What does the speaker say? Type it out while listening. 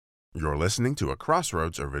You're listening to a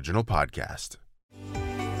Crossroads original podcast.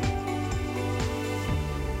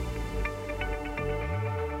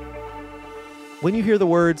 When you hear the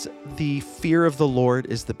words, "the fear of the Lord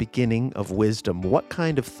is the beginning of wisdom," what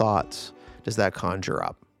kind of thoughts does that conjure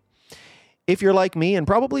up? If you're like me, and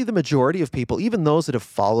probably the majority of people, even those that have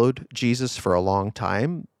followed Jesus for a long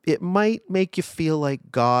time, it might make you feel like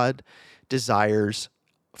God desires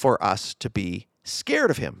for us to be scared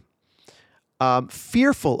of him,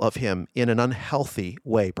 fearful of him in an unhealthy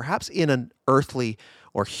way, perhaps in an earthly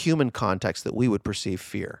or human context that we would perceive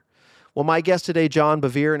fear. Well, my guest today, John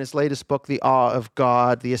Bevere, in his latest book, The Awe of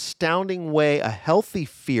God, The Astounding Way a Healthy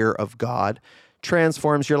Fear of God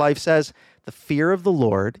Transforms Your Life, says, the fear of the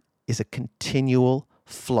Lord is a continual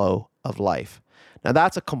flow of life. Now,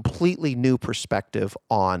 that's a completely new perspective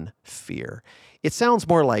on fear. It sounds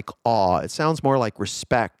more like awe. It sounds more like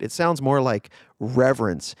respect. It sounds more like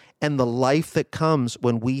reverence and the life that comes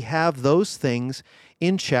when we have those things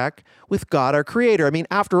in check with God, our Creator. I mean,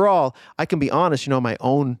 after all, I can be honest, my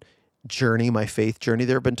own journey, my faith journey,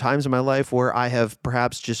 there have been times in my life where I have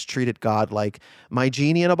perhaps just treated God like my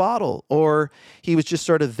genie in a bottle, or he was just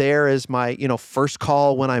sort of there as my, first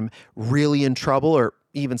call when I'm really in trouble, or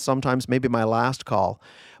even sometimes maybe my last call,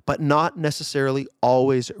 but not necessarily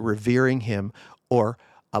always revering him or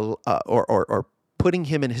putting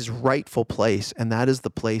him in his rightful place, and that is the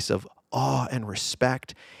place of awe and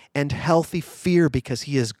respect and healthy fear, because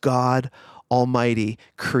he is God Almighty,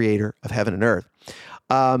 creator of heaven and earth.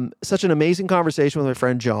 Such an amazing conversation with my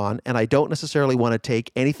friend John, and I don't necessarily want to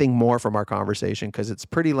take anything more from our conversation because it's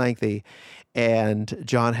pretty lengthy, and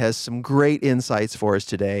John has some great insights for us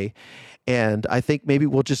today, and I think maybe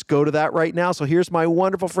we'll just go to that right now. So here's my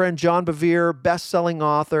wonderful friend John Bevere, best-selling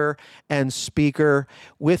author and speaker,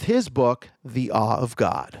 with his book, The Awe of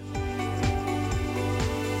God.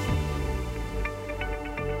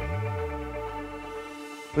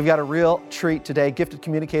 We've got a real treat today. Gifted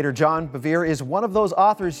communicator John Bevere is one of those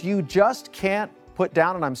authors you just can't put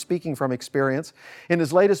down, and I'm speaking from experience. In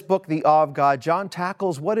his latest book, The Awe of God, John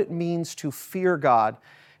tackles what it means to fear God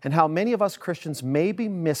and how many of us Christians may be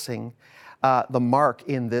missing the mark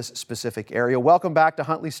in this specific area. Welcome back to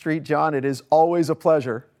Huntley Street, John. It is always a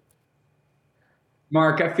pleasure.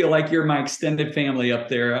 Mark, I feel like you're my extended family up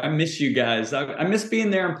there. I miss you guys. I miss being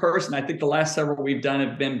there in person. I think the last several we've done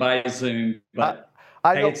have been by Zoom, but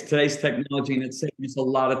it's today's technology, and it saves us a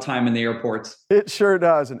lot of time in the airports. It sure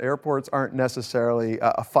does, and airports aren't necessarily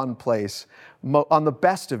a fun place on the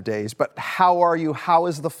best of days. But how are you? How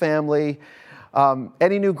is the family?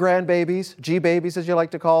 Any new grandbabies, G-babies as you like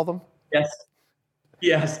to call them?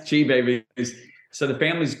 Yes, G-babies. So the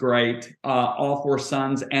family's great. All four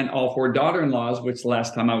sons and all four daughter-in-laws, which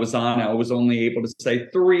last time I was on, I was only able to say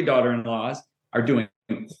 3 daughter-in-laws are doing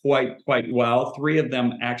quite well. 3 of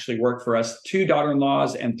them actually work for us. 2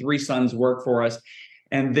 daughter-in-laws and 3 sons work for us.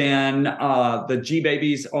 And then the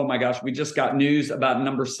G-babies, oh my gosh, we just got news about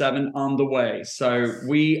number 7 on the way. So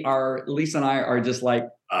Lisa and I are just like,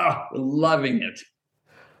 loving it.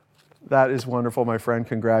 That is wonderful, my friend.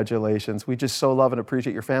 Congratulations. We just so love and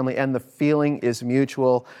appreciate your family, and the feeling is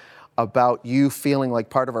mutual about you feeling like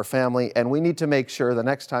part of our family. And we need to make sure the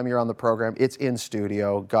next time you're on the program, it's in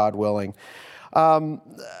studio, God willing.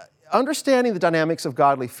 Understanding the dynamics of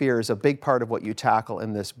godly fear is a big part of what you tackle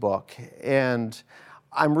in this book. And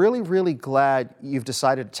I'm really, really glad you've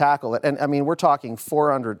decided to tackle it. And I mean, we're talking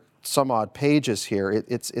 400 some odd pages here.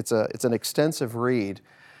 It's an extensive read.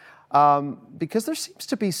 Because there seems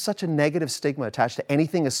to be such a negative stigma attached to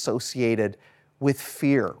anything associated with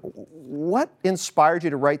fear. What inspired you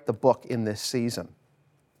to write the book in this season?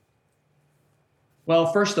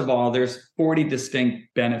 Well, first of all, there's 40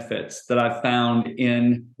 distinct benefits that I've found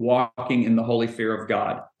in walking in the holy fear of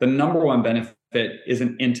God. The number one benefit is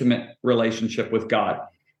an intimate relationship with God.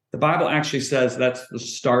 The Bible actually says that's the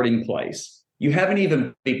starting place. You haven't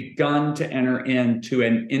even begun to enter into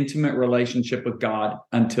an intimate relationship with God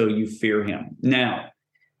until you fear him. Now,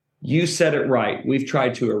 you said it right. We've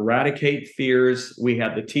tried to eradicate fears. We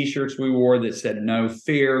had the t-shirts we wore that said no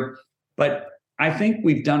fear. But I think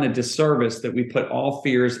we've done a disservice that we put all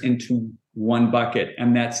fears into one bucket,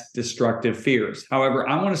 and that's destructive fears. However,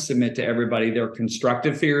 I want to submit to everybody there are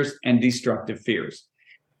constructive fears and destructive fears.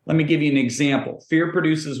 Let me give you an example. Fear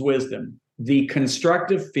produces wisdom. The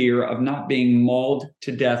constructive fear of not being mauled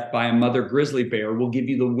to death by a mother grizzly bear will give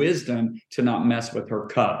you the wisdom to not mess with her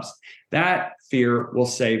cubs. That fear will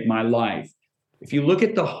save my life. If you look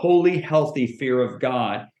at the holy, healthy fear of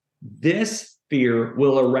God, this fear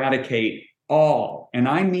will eradicate all, and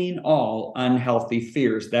I mean all, unhealthy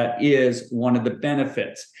fears. That is one of the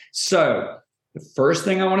benefits. So the first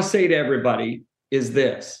thing I want to say to everybody is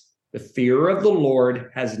this. The fear of the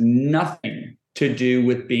Lord has nothing to do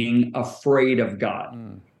with being afraid of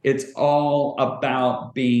God. It's all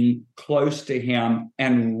about being close to him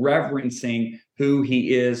and reverencing who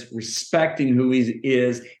he is, respecting who he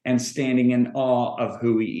is, and standing in awe of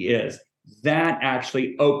who he is. That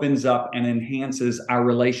actually opens up and enhances our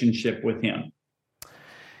relationship with him.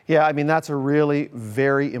 Yeah, I mean, that's a really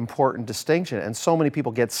very important distinction. And so many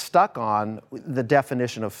people get stuck on the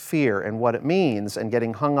definition of fear and what it means and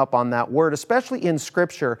getting hung up on that word, especially in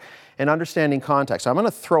Scripture and understanding context. I'm going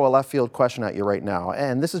to throw a left field question at you right now,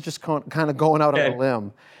 and this is just kind of going out on a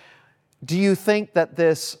limb. Do you think that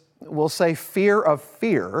this, we'll say fear of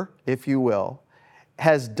fear, if you will,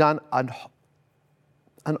 has done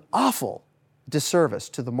an awful disservice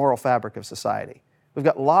to the moral fabric of society? We've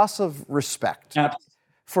got loss of respect. Absolutely.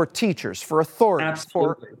 For teachers, for authorities,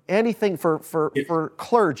 Absolutely. for anything, for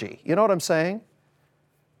clergy. You know what I'm saying?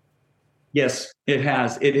 Yes, it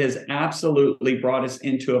has. It has absolutely brought us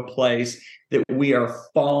into a place that we are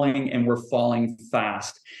falling, and we're falling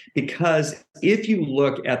fast. Because if you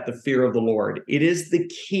look at the fear of the Lord, it is the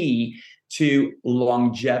key to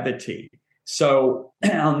longevity. So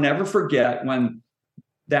I'll never forget when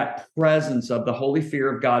that presence of the holy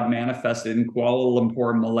fear of God manifested in Kuala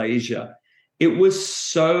Lumpur, Malaysia. It was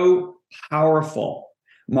so powerful,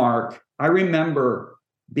 Mark. I remember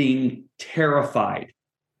being terrified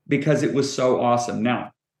because it was so awesome.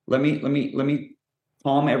 Now, let me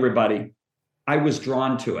calm everybody. I was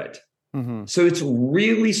drawn to it. Mm-hmm. So it's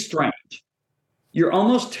really strange. You're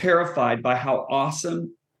almost terrified by how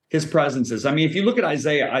awesome his presence is. I mean, if you look at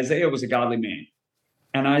Isaiah, Isaiah was a godly man.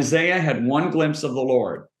 And Isaiah had one glimpse of the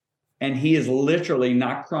Lord. And he is literally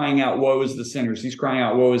not crying out, woe is the sinners. He's crying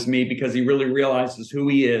out, woe is me, because he really realizes who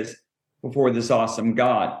he is before this awesome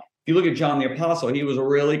God. If you look at John the Apostle, he was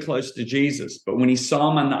really close to Jesus. But when he saw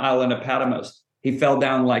him on the island of Patmos, he fell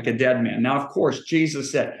down like a dead man. Now, of course,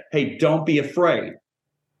 Jesus said, hey, don't be afraid.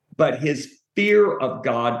 But his fear of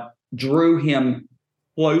God drew him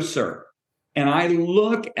closer. And I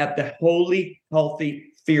look at the holy, healthy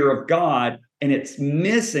fear of God, and it's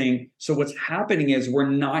missing. So what's happening is we're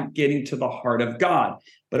not getting to the heart of God.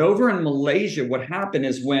 But over in Malaysia, what happened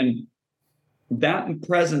is when that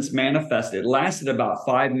presence manifested, it lasted about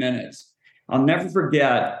 5 minutes. I'll never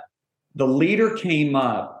forget, the leader came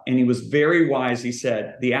up and he was very wise. He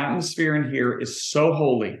said, the atmosphere in here is so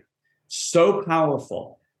holy, so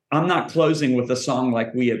powerful. I'm not closing with a song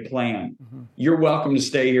like we had planned. Mm-hmm. You're welcome to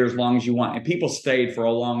stay here as long as you want. And people stayed for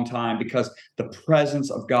a long time because the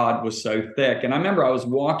presence of God was so thick. And I remember I was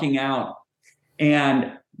walking out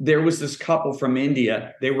and there was this couple from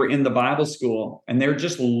India. They were in the Bible school and they're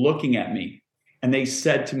just looking at me. And they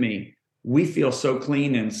said to me, we feel so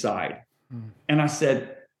clean inside. Mm-hmm. And I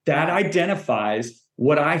said, that identifies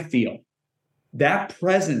what I feel. That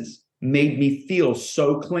presence made me feel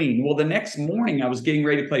so clean. Well, the next morning I was getting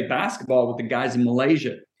ready to play basketball with the guys in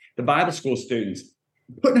Malaysia, the Bible school students,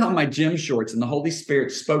 putting on my gym shorts, and the Holy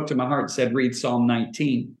Spirit spoke to my heart and said, read Psalm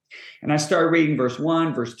 19. And I started reading verse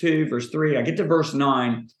 1, verse 2, verse 3. I get to verse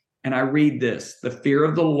 9 and I read this, the fear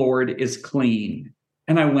of the Lord is clean.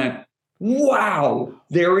 And I went, wow,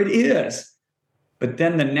 there it is. But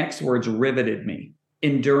then the next words riveted me,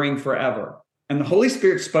 enduring forever. And the Holy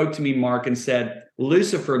Spirit spoke to me, Mark, and said,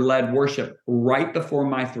 Lucifer led worship right before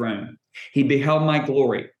my throne. He beheld my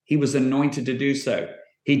glory. He was anointed to do so.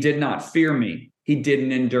 He did not fear me. He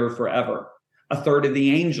didn't endure forever. A third of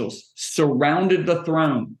the angels surrounded the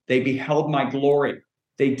throne. They beheld my glory.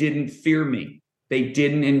 They didn't fear me. They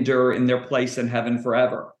didn't endure in their place in heaven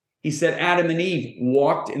forever. He said, Adam and Eve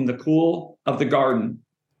walked in the cool of the garden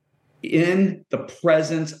in the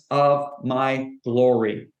presence of my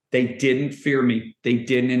glory. They didn't fear me. They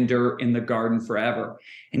didn't endure in the garden forever.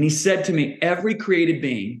 And he said to me, every created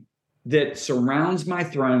being that surrounds my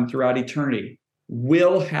throne throughout eternity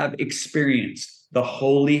will have experienced the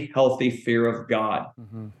holy, healthy fear of God.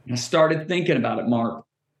 Mm-hmm. And I started thinking about it, Mark.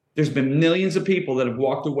 There's been millions of people that have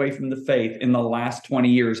walked away from the faith in the last 20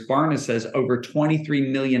 years. Barna says over 23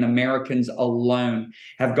 million Americans alone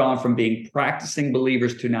have gone from being practicing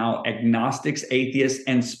believers to now agnostics, atheists,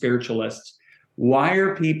 and spiritualists. Why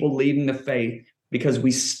are people leaving the faith? Because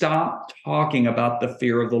we stopped talking about the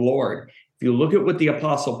fear of the Lord. If you look at what the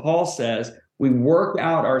Apostle Paul says, we work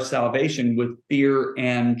out our salvation with fear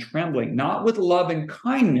and trembling, not with love and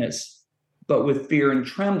kindness, but with fear and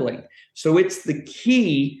trembling. So it's the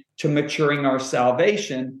key to maturing our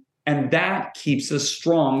salvation, and that keeps us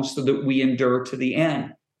strong so that we endure to the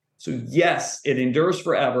end. So yes, it endures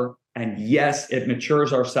forever, and yes, it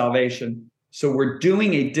matures our salvation. So we're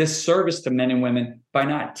doing a disservice to men and women by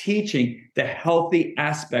not teaching the healthy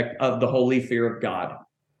aspect of the holy fear of God.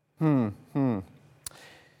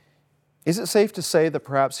 Is it safe to say that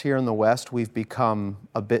perhaps here in the West we've become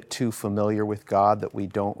a bit too familiar with God, that we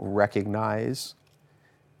don't recognize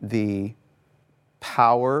the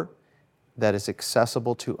power that is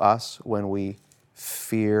accessible to us when we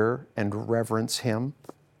fear and reverence Him?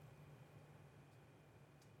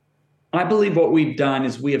 I believe what we've done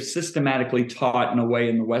is we have systematically taught in a way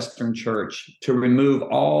in the Western church to remove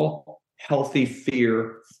all healthy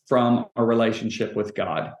fear from a relationship with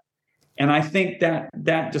God. And I think that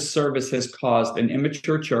that disservice has caused an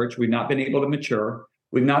immature church. We've not been able to mature.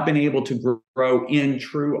 We've not been able to grow in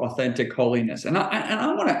true, authentic holiness. And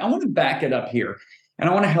I want to back it up here. And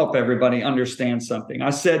I want to help everybody understand something. I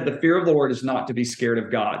said the fear of the Lord is not to be scared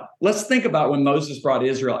of God. Let's think about when Moses brought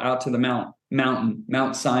Israel out to the mountain,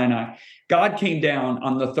 Mount Sinai. God came down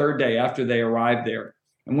on the third day after they arrived there.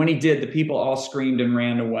 And when he did, the people all screamed and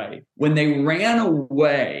ran away. When they ran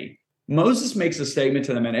away, Moses makes a statement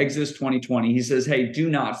to them in Exodus 20:20. He says, hey, do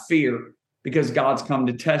not fear, because God's come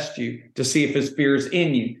to test you to see if his fear is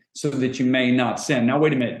in you so that you may not sin. Now,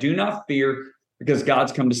 wait a minute. Do not fear, because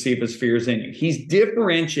God's come to see if his fear is in you. He's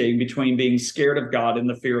differentiating between being scared of God and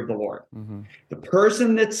the fear of the Lord. Mm-hmm. The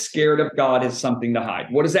person that's scared of God has something to hide.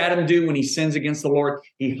 What does Adam do when he sins against the Lord?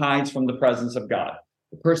 He hides from the presence of God.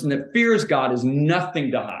 The person that fears God has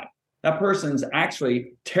nothing to hide. That person's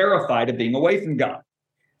actually terrified of being away from God.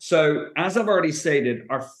 So, as I've already stated,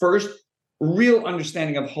 our first real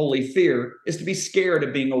understanding of holy fear is to be scared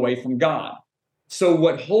of being away from God. So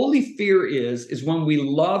what holy fear is when we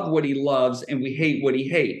love what he loves and we hate what he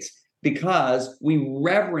hates, because we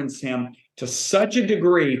reverence him to such a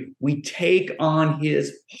degree, we take on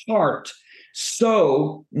his heart.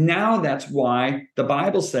 So now that's why the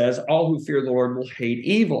Bible says all who fear the Lord will hate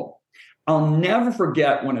evil. I'll never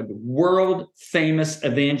forget when a world famous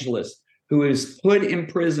evangelist who was put in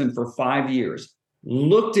prison for 5 years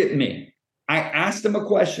looked at me. I asked him a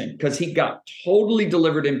question because he got totally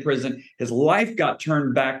delivered in prison. His life got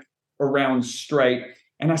turned back around straight.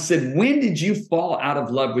 And I said, when did you fall out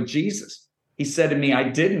of love with Jesus? He said to me, I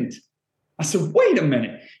didn't. I said, wait a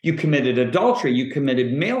minute. You committed adultery. You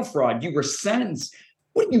committed mail fraud. You were sentenced.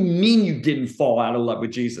 What do you mean you didn't fall out of love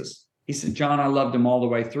with Jesus? He said, John, I loved him all the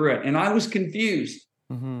way through it. And I was confused.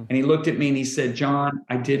 Mm-hmm. And he looked at me and he said, John,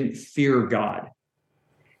 I didn't fear God.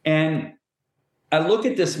 And I look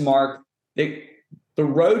at this, Mark. The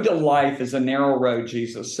road to life is a narrow road,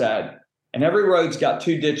 Jesus said, and every road's got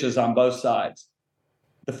two ditches on both sides.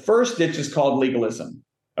 The first ditch is called legalism.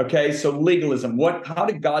 Okay, so legalism. How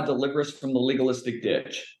did God deliver us from the legalistic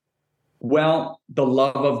ditch? Well, the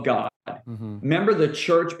love of God. Mm-hmm. Remember the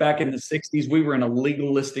church back in the 60s? We were in a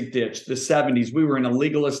legalistic ditch. The 70s, we were in a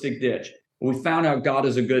legalistic ditch. We found out God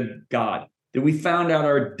is a good God. That we found out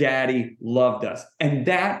our daddy loved us. And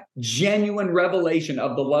that genuine revelation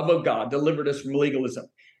of the love of God delivered us from legalism.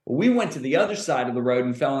 We went to the other side of the road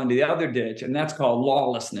and fell into the other ditch, and that's called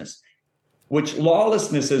lawlessness, which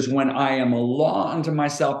lawlessness is when I am a law unto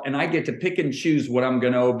myself and I get to pick and choose what I'm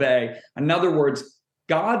going to obey. In other words,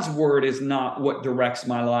 God's word is not what directs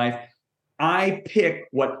my life. I pick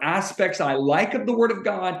what aspects I like of the word of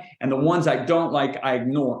God, and the ones I don't like, I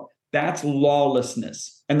ignore. That's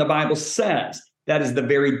lawlessness. And the Bible says that is the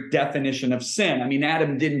very definition of sin. I mean,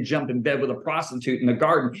 Adam didn't jump in bed with a prostitute in the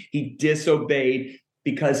garden. He disobeyed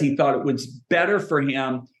because he thought it was better for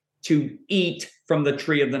him to eat from the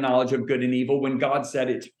tree of the knowledge of good and evil when God said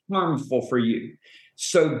it's harmful for you.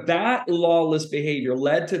 So that lawless behavior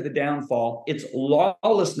led to the downfall. It's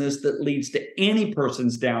lawlessness that leads to any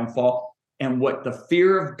person's downfall. And what the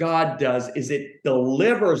fear of God does is it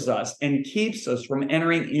delivers us and keeps us from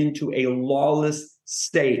entering into a lawless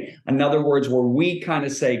state. In other words, where we kind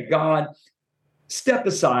of say, God, step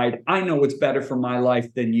aside. I know what's better for my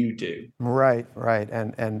life than you do. Right.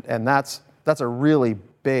 And that's a really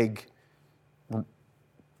big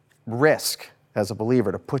risk as a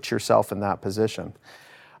believer to put yourself in that position.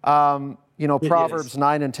 Proverbs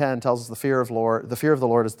 9 and 10 tells us the fear of the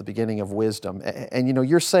Lord is the beginning of wisdom. And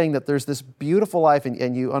you're saying that there's this beautiful life,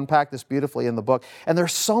 and you unpack this beautifully in the book. And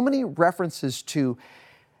there's so many references to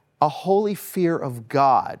a holy fear of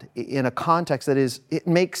God in a context that it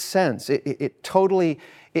makes sense. It totally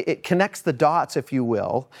connects the dots, if you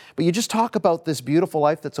will. But you just talk about this beautiful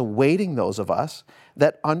life that's awaiting those of us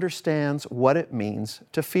that understands what it means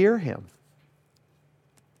to fear him.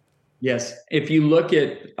 Yes. If you look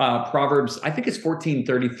at Proverbs, I think it's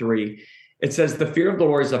 14:33, it says, the fear of the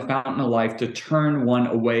Lord is a fountain of life to turn one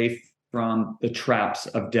away from the traps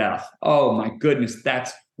of death. Oh my goodness,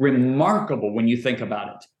 that's remarkable when you think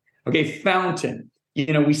about it. Okay, fountain.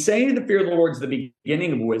 We say the fear of the Lord is the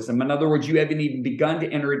beginning of wisdom. In other words, you haven't even begun to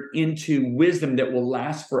enter into wisdom that will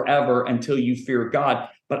last forever until you fear God.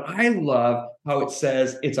 But I love how it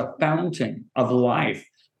says it's a fountain of life.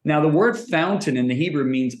 Now, the word fountain in the Hebrew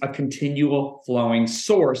means a continual flowing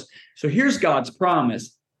source. So here's God's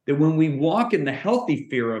promise that when we walk in the healthy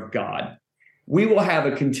fear of God, we will have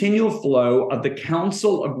a continual flow of the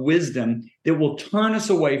counsel of wisdom that will turn us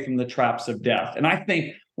away from the traps of death. And I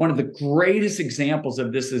think one of the greatest examples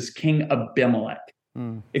of this is King Abimelech.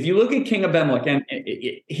 If you look at King Abimelech, and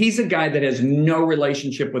he's a guy that has no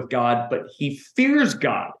relationship with God, but he fears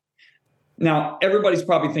God. Now, everybody's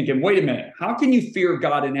probably thinking, wait a minute, how can you fear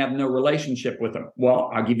God and have no relationship with him? Well,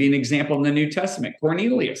 I'll give you an example in the New Testament.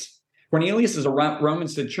 Cornelius. Cornelius is a Roman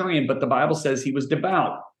centurion, but the Bible says he was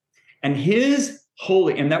devout. And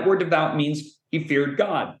and that word devout means he feared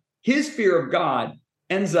God. His fear of God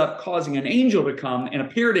ends up causing an angel to come and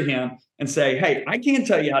appear to him and say, hey, I can't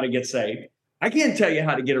tell you how to get saved. I can't tell you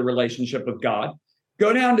how to get a relationship with God.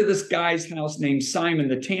 Go down to this guy's house named Simon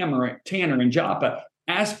the Tanner in Joppa.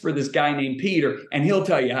 Ask for this guy named Peter, and he'll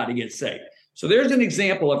tell you how to get saved. So there's an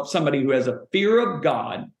example of somebody who has a fear of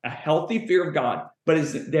God, a healthy fear of God, but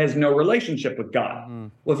has no relationship with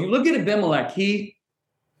God. Well, if you look at Abimelech, he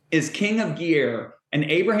is king of Gerar, and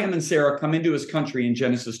Abraham and Sarah come into his country in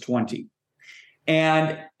Genesis 20.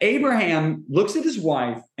 And Abraham looks at his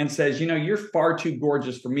wife and says, you're far too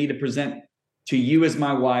gorgeous for me to present to you as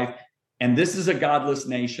my wife. And this is a godless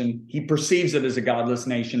nation. He perceives it as a godless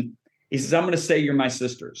nation. He says, I'm going to say you're my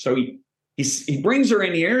sister. So he brings her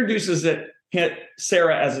in. He introduces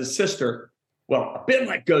Sarah as his sister. Well,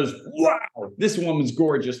 Abimelech goes, wow, this woman's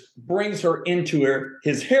gorgeous, brings her into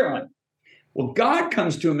his harem. Well, God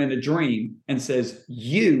comes to him in a dream and says,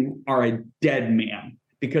 you are a dead man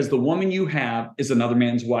because the woman you have is another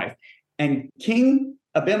man's wife. And King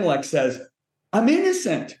Abimelech says, I'm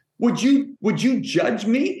innocent. Would you judge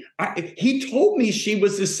me? He told me she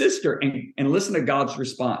was his sister. And listen to God's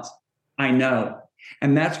response. I know.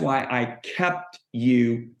 And that's why I kept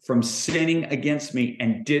you from sinning against me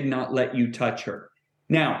and did not let you touch her.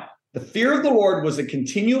 Now, the fear of the Lord was a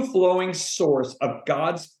continual flowing source of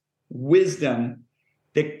God's wisdom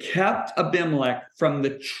that kept Abimelech from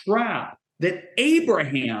the trap that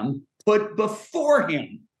Abraham put before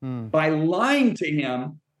him by lying to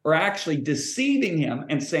him or actually deceiving him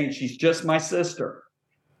and saying, she's just my sister.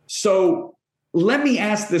 So let me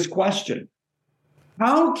ask this question.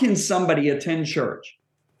 How can somebody attend church,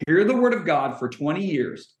 hear the word of God for 20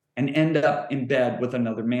 years, and end up in bed with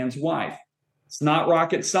another man's wife? It's not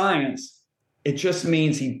rocket science. It just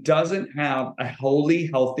means he doesn't have a holy,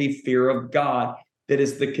 healthy fear of God that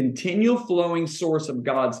is the continual flowing source of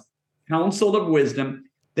God's counsel of wisdom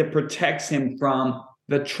that protects him from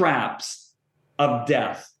the traps of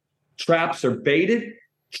death. Traps are baited,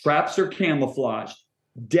 traps are camouflaged.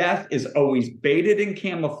 Death is always baited and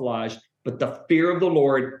camouflaged, but the fear of the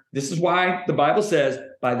Lord, this is why the Bible says,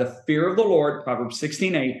 by the fear of the Lord, Proverbs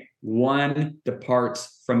 16:8, one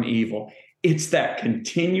departs from evil. It's that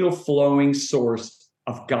continual flowing source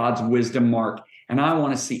of God's wisdom, Mark. And I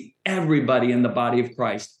want to see everybody in the body of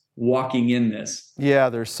Christ walking in this. Yeah,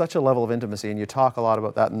 there's such a level of intimacy, and you talk a lot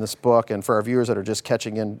about that in this book. And for our viewers that are just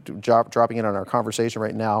catching in, dropping in on our conversation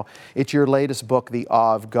right now, it's your latest book, The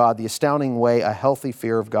Awe of God, The Astounding Way a Healthy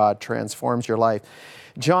Fear of God Transforms Your Life.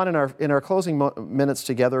 John, in our closing minutes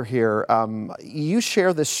together here, you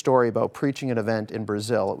share this story about preaching an event in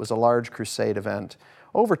Brazil. It was a large crusade event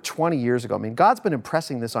over 20 years ago. I mean, God's been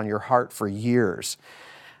impressing this on your heart for years.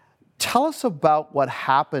 Tell us about what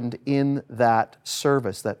happened in that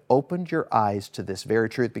service that opened your eyes to this very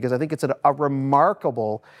truth, because I think it's a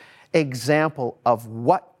remarkable example of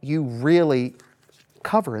what you really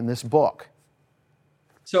cover in this book.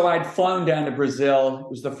 So I'd flown down to Brazil. It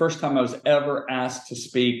was the first time I was ever asked to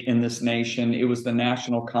speak in this nation. It was the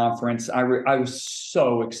national conference. I was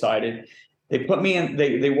so excited. They put me in,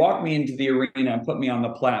 they walked me into the arena and put me on the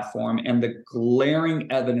platform, and the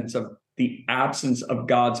glaring evidence of the absence of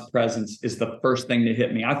God's presence is the first thing that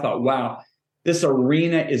hit me. I thought, wow, this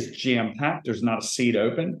arena is jam-packed. There's not a seat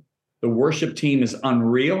open. The worship team is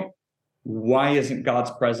unreal. Why isn't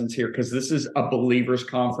God's presence here? Because this is a believers'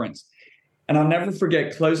 conference. And I'll never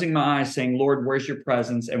forget closing my eyes saying, Lord, where's your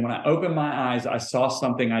presence? And when I opened my eyes, I saw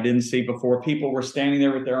something I didn't see before. People were standing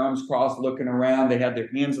there with their arms crossed, looking around. They had their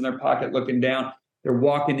hands in their pocket, looking down. They're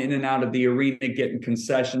walking in and out of the arena, getting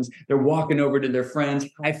concessions. They're walking over to their friends,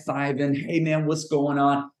 high-fiving. Hey, man, what's going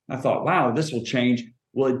on? I thought, wow, this will change.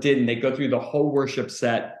 Well, it didn't. They go through the whole worship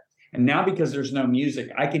set. And now because there's no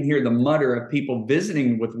music, I can hear the mutter of people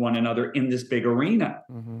visiting with one another in this big arena.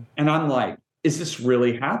 Mm-hmm. And I'm like, is this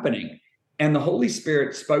really happening? And the Holy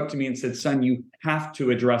Spirit spoke to me and said, son, you have to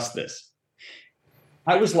address this.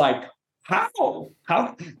 I was like, how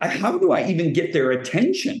do I even get their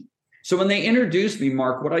attention? So when they introduced me,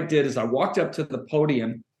 Mark, what I did is I walked up to the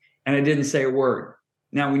podium and I didn't say a word.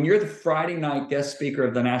 Now, when you're the Friday night guest speaker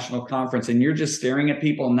of the national conference and you're just staring at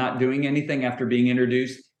people and not doing anything after being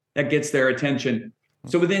introduced, that gets their attention.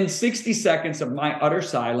 So within 60 seconds of my utter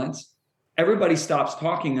silence, everybody stops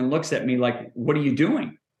talking and looks at me like, what are you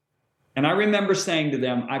doing? And I remember saying to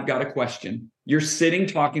them, I've got a question. You're sitting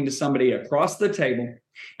talking to somebody across the table,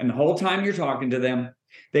 and the whole time you're talking to them,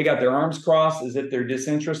 they got their arms crossed as if they're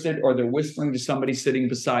disinterested, or they're whispering to somebody sitting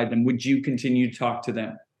beside them. Would you continue to talk to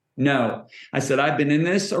them? No. I said, I've been in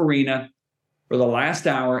this arena for the last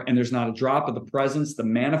hour, and there's not a drop of the presence, the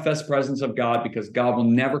manifest presence of God, because God will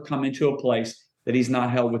never come into a place that he's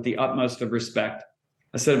not held with the utmost of respect.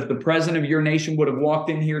 I said, if the president of your nation would have walked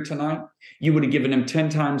in here tonight, you would have given him 10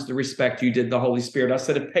 times the respect you did the Holy Spirit. I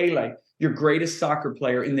said, if Pele, your greatest soccer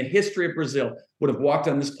player in the history of Brazil, would have walked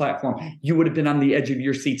on this platform, you would have been on the edge of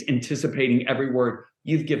your seats anticipating every word.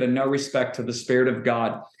 You've given no respect to the Spirit of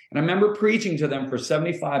God. And I remember preaching to them for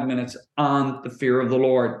 75 minutes on the fear of the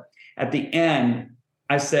Lord. At the end,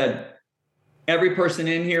 I said, every person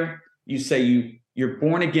in here, you say you're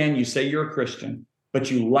born again, you say you're a Christian, but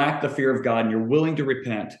you lack the fear of God and you're willing to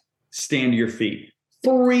repent, stand to your feet.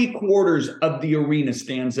 3/4 of the arena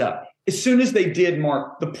stands up. As soon as they did,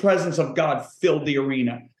 Mark, the presence of God filled the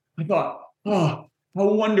arena. I thought, oh,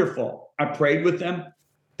 how wonderful. I prayed with them.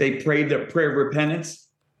 They prayed the prayer of repentance.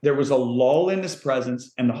 There was a lull in his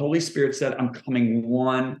presence, and the Holy Spirit said, I'm coming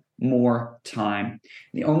one more time.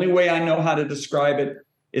 The only way I know how to describe it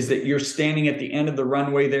is that you're standing at the end of the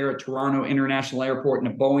runway there at Toronto International Airport,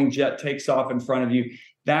 and a Boeing jet takes off in front of you.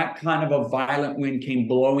 That kind of a violent wind came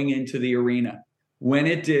blowing into the arena. When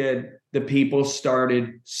it did, the people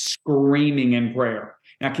started screaming in prayer.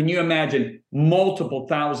 Now, can you imagine multiple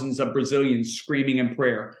thousands of Brazilians screaming in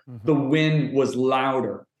prayer? Mm-hmm. The wind was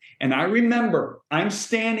louder. And I remember I'm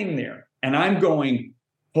standing there and I'm going,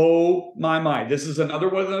 oh my. This is another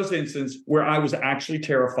one of those instances where I was actually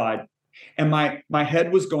terrified. And my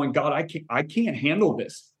head was going, God, I can't handle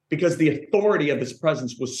this, because the authority of his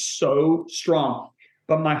presence was so strong.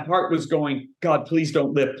 But my heart was going, God, please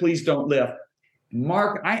don't lift. Please don't lift.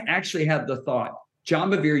 Mark, I actually had the thought,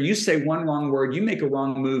 John Bevere, you say one wrong word, you make a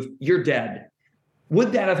wrong move, you're dead.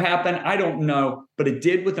 Would that have happened? I don't know, but it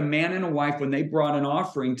did with a man and a wife when they brought an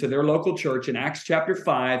offering to their local church in Acts chapter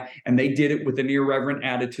 5, and they did it with an irreverent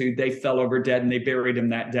attitude. They fell over dead and they buried him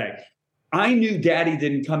that day. I knew Daddy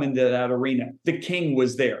didn't come into that arena. The king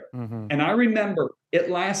was there. Mm-hmm. And I remember it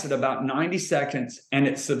lasted about 90 seconds and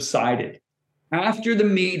it subsided. After the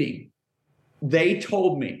meeting, they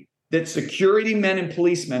told me that security men and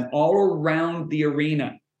policemen all around the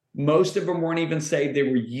arena, most of them weren't even saved. They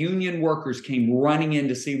were union workers, came running in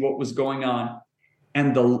to see what was going on.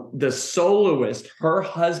 And the soloist, her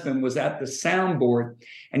husband, was at the soundboard.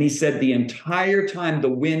 And he said the entire time the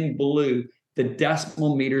wind blew, the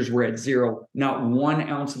decimal meters were at 0. Not 1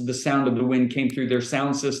 ounce of the sound of the wind came through their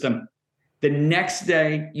sound system. The next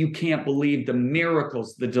day, you can't believe the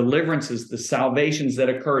miracles, the deliverances, the salvations that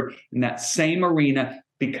occurred in that same arena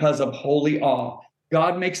because of holy awe.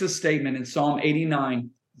 God makes a statement in Psalm 89,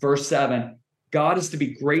 verse 7. God is to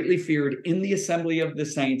be greatly feared in the assembly of the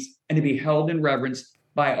saints and to be held in reverence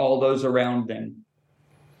by all those around them,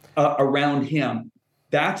 around him.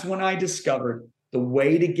 That's when I discovered the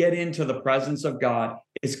way to get into the presence of God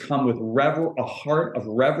is come with a heart of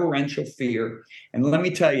reverential fear. And let me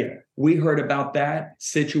tell you, we heard about that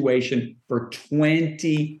situation for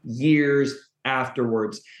 20 years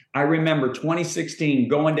afterwards. I remember 2016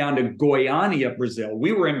 going down to Goiânia, Brazil.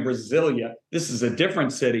 We were in Brasilia. This is a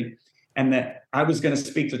different city. And that I was going to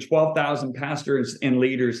speak to 12,000 pastors and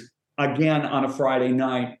leaders again on a Friday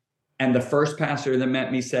night. And the first pastor that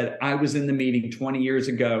met me said, I was in the meeting 20 years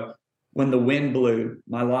ago. When the wind blew,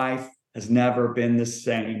 my life has never been the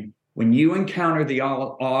same. When you encounter the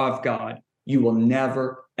awe of God, you will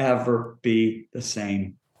never, ever be the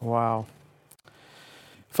same. Wow.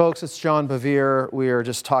 Folks, it's John Bevere. We are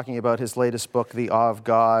just talking about his latest book, The Awe of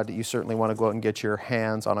God. You certainly want to go out and get your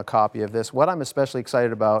hands on a copy of this. What I'm especially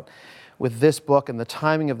excited about with this book and the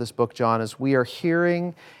timing of this book, John, is we are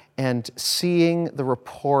hearing and seeing the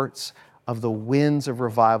reports of the winds of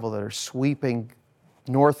revival that are sweeping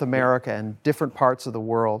North America and different parts of the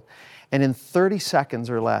world. And in 30 seconds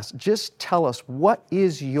or less, just tell us, what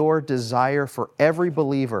is your desire for every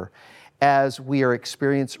believer as we are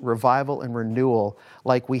experiencing revival and renewal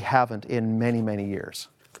like we haven't in many, many years?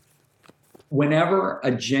 Whenever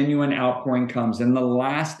a genuine outpouring comes, and the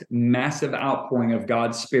last massive outpouring of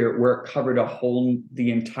God's Spirit, where it covered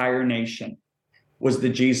the entire nation, was the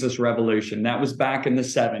Jesus Revolution. That was back in the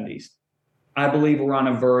 70s. I believe we're on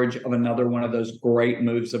a verge of another one of those great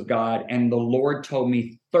moves of God. And the Lord told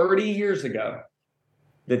me 30 years ago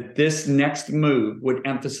that this next move would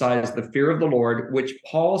emphasize the fear of the Lord, which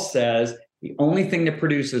Paul says the only thing that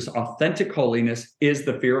produces authentic holiness is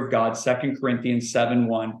the fear of God, 2 Corinthians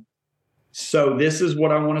 7:1. So this is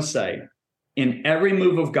what I want to say. In every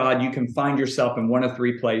move of God, you can find yourself in one of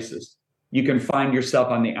three places. You can find yourself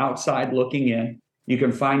on the outside looking in. You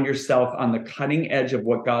can find yourself on the cutting edge of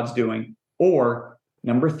what God's doing. Or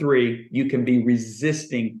number three, you can be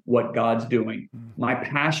resisting what God's doing. My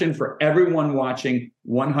passion for everyone watching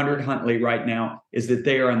 100 Huntley right now is that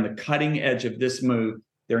they are on the cutting edge of this move.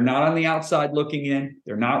 They're not on the outside looking in.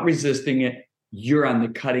 They're not resisting it. You're on the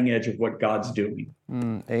cutting edge of what God's doing.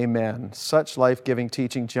 Amen. Such life-giving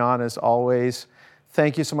teaching, John, as always.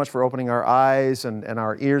 Thank you so much for opening our eyes and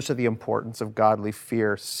our ears to the importance of godly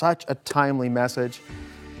fear. Such a timely message.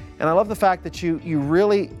 And I love the fact that you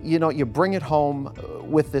really, you bring it home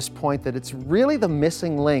with this point that it's really the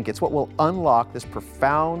missing link. It's what will unlock this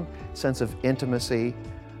profound sense of intimacy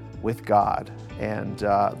with God. And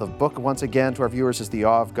the book, once again, to our viewers, is The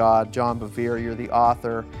Awe of God. John Bevere, you're the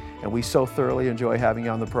author, and we so thoroughly enjoy having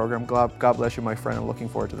you on the program. God bless you, my friend. I'm looking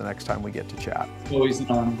forward to the next time we get to chat. Always an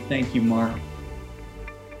honor. Thank you, Mark.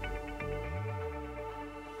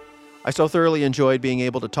 I so thoroughly enjoyed being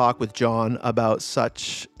able to talk with John about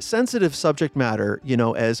such sensitive subject matter,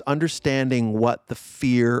 as understanding what the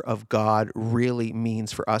fear of God really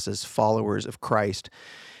means for us as followers of Christ.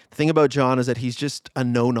 The thing about John is that he's just a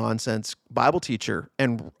no-nonsense Bible teacher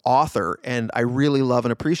and author, and I really love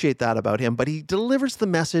and appreciate that about him, but he delivers the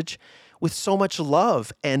message with so much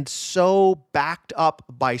love and so backed up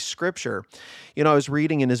by Scripture. I was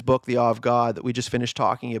reading in his book, The Awe of God, that we just finished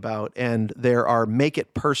talking about, and there are Make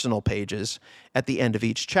It Personal pages at the end of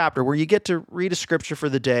each chapter where you get to read a scripture for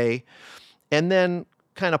the day and then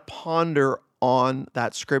kind of ponder on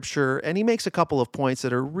that scripture. And he makes a couple of points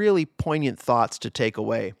that are really poignant thoughts to take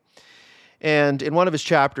away. And in one of his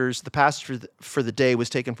chapters, the passage for the day was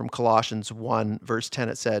taken from Colossians 1, verse 10.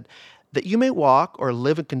 It said, that you may walk or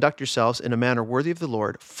live and conduct yourselves in a manner worthy of the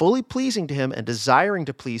Lord, fully pleasing to him and desiring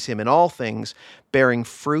to please him in all things, bearing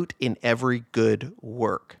fruit in every good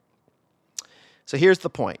work. So here's the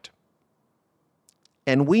point.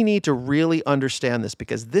 And we need to really understand this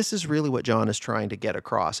because this is really what John is trying to get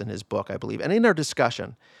across in his book, I believe. And in our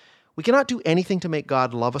discussion, we cannot do anything to make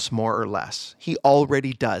God love us more or less. He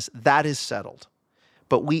already does. That is settled.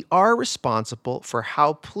 But we are responsible for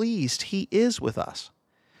how pleased he is with us.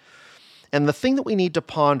 And the thing that we need to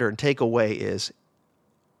ponder and take away is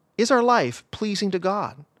our life pleasing to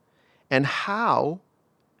God? And how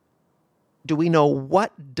do we know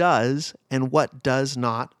what does and what does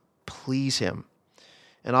not please him?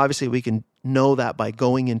 And obviously we can know that by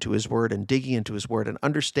going into his word and digging into his word and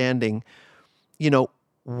understanding,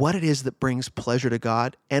 what it is that brings pleasure to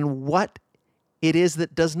God and what it is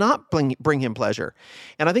that does not bring him pleasure.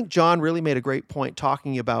 And I think John really made a great point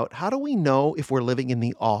talking about how do we know if we're living in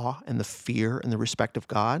the awe and the fear and the respect of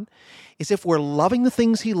God? Is if we're loving the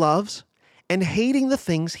things he loves and hating the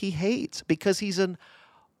things he hates, because he's a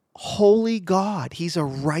holy God. He's a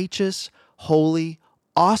righteous, holy,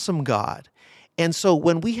 awesome God. And so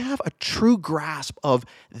when we have a true grasp of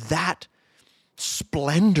that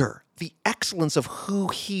splendor, the excellence of who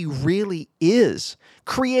he really is,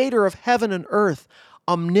 creator of heaven and earth,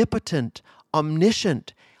 omnipotent,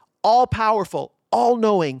 omniscient, all-powerful,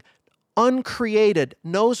 all-knowing, uncreated,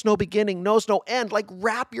 knows no beginning, knows no end. Like,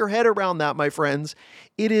 wrap your head around that, my friends.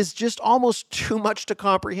 It is just almost too much to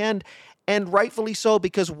comprehend, and rightfully so,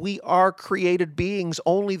 because we are created beings.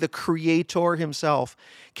 Only the Creator himself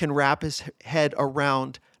can wrap his head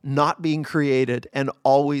around not being created and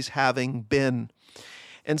always having been.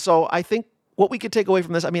 And so I think what we could take away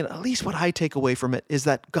from this, at least what I take away from it, is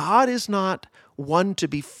that God is not one to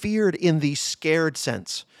be feared in the scared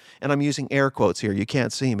sense. And I'm using air quotes here, you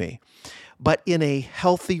can't see me. But in a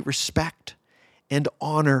healthy respect and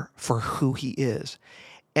honor for who he is.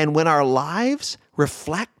 And when our lives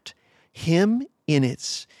reflect him in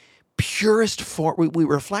its purest form, we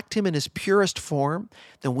reflect him in his purest form,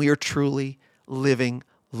 then we are truly living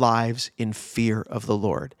lives in fear of the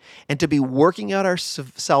Lord. And to be working out our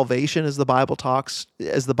salvation, as the Bible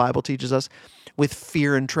teaches us, with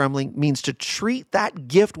fear and trembling, means to treat that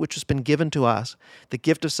gift which has been given to us, the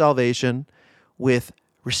gift of salvation, with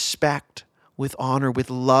respect, with honor, with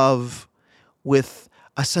love, with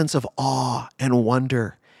a sense of awe and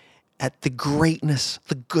wonder. at the greatness,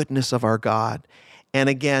 the goodness of our God. And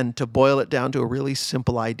again, to boil it down to a really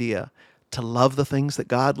simple idea, to love the things that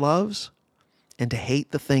God loves and to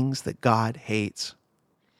hate the things that God hates.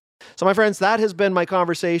 So my friends, that has been my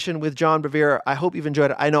conversation with John Bevere. I hope you've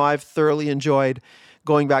enjoyed it. I know I've thoroughly enjoyed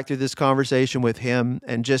going back through this conversation with him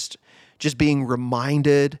and just being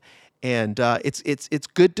reminded. And it's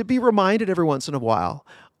good to be reminded every once in a while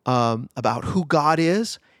about who God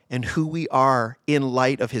is and who we are in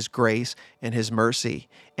light of his grace and his mercy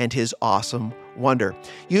and his awesome wonder.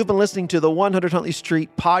 You've been listening to the 100 Huntley Street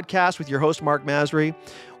podcast with your host, Mark Masry.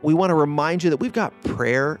 We want to remind you that we've got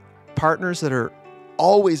prayer partners that are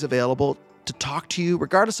always available to talk to you,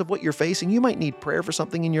 regardless of what you're facing. You might need prayer for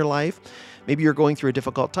something in your life. Maybe you're going through a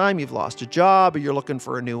difficult time, you've lost a job, or you're looking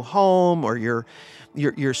for a new home, or you're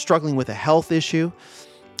struggling with a health issue,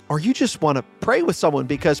 or you just want to pray with someone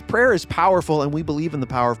because prayer is powerful and we believe in the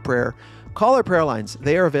power of prayer. Call our prayer lines.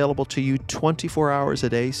 They are available to you 24 hours a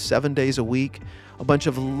day, 7 days a week. A bunch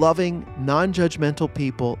of loving, non-judgmental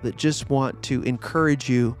people that just want to encourage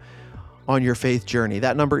you on your faith journey.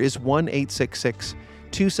 That number is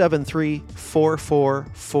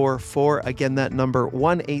 1-866-273-4444. Again, that number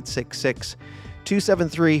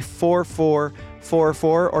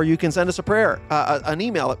 1-866-273-4444. Or you can send us a prayer, an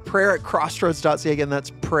email at prayer@crossroads.ca. Again,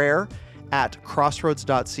 that's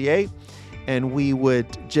prayer@crossroads.ca. And we would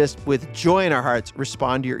just, with joy in our hearts,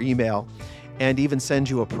 respond to your email and even send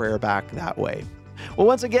you a prayer back that way. Well,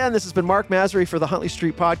 once again, this has been Mark Masry for the Huntley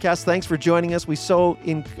Street Podcast. Thanks for joining us. We so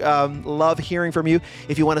love hearing from you.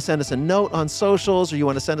 If you want to send us a note on socials, or you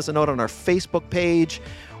want to send us a note on our Facebook page,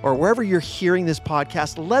 or wherever you're hearing this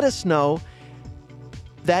podcast, let us know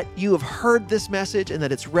that you have heard this message and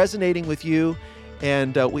that it's resonating with you.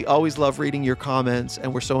 And we always love reading your comments,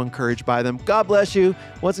 and we're so encouraged by them. God bless you.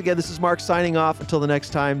 Once again, this is Mark signing off. Until the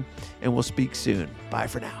next time, and we'll speak soon. Bye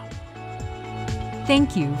for now.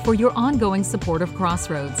 Thank you for your ongoing support of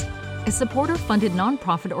Crossroads, a supporter-funded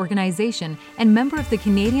nonprofit organization and member of the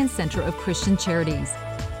Canadian Centre of Christian Charities.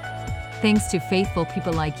 Thanks to faithful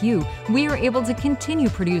people like you, we are able to continue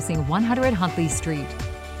producing 100 Huntley Street.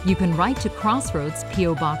 You can write to Crossroads,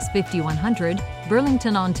 P.O. Box 5100,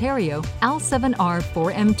 Burlington, Ontario,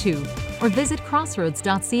 L7R4M2, or visit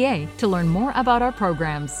crossroads.ca to learn more about our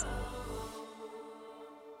programs.